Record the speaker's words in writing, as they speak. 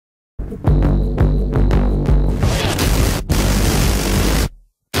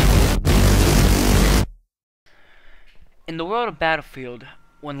In the world of Battlefield,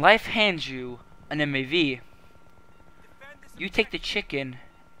 when life hands you an MAV, you take the chicken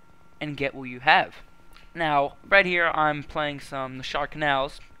and get what you have. Now, right here I'm playing some Noshahr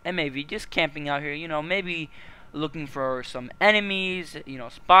Canals, MAV, just camping out here, you know, maybe looking for some enemies, you know,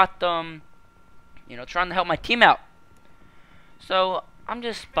 spot them, you know, trying to help my team out. So, I'm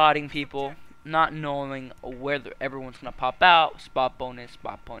just spotting people, not knowing where everyone's gonna pop out, spot bonus,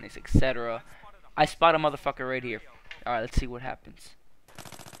 etc. I spot a motherfucker right here. Alright, let's see what happens.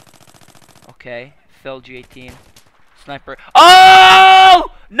 Okay, fell G18. Sniper.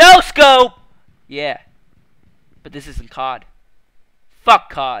 Oh! No scope! Yeah. But this isn't COD. Fuck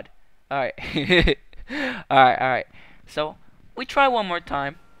COD. Alright. Alright. So, we try one more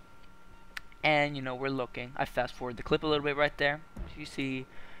time. And, you know, we're looking. I fast forward the clip a little bit right there. You see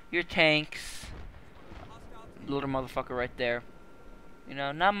your tanks. Little motherfucker right there. You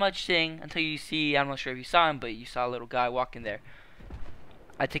know, not much thing until you see, I'm not sure if you saw him, but you saw a little guy walking there.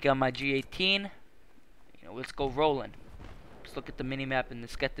 I take out my G18. You know, let's go rolling. Let's look at the minimap and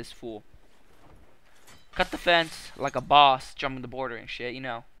let's get this fool. Cut the fence like a boss, jumping the border and shit, you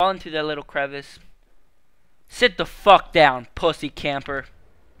know. Fall into that little crevice. Sit the fuck down, pussy camper.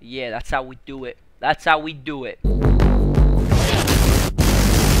 Yeah, that's how we do it. That's how we do it.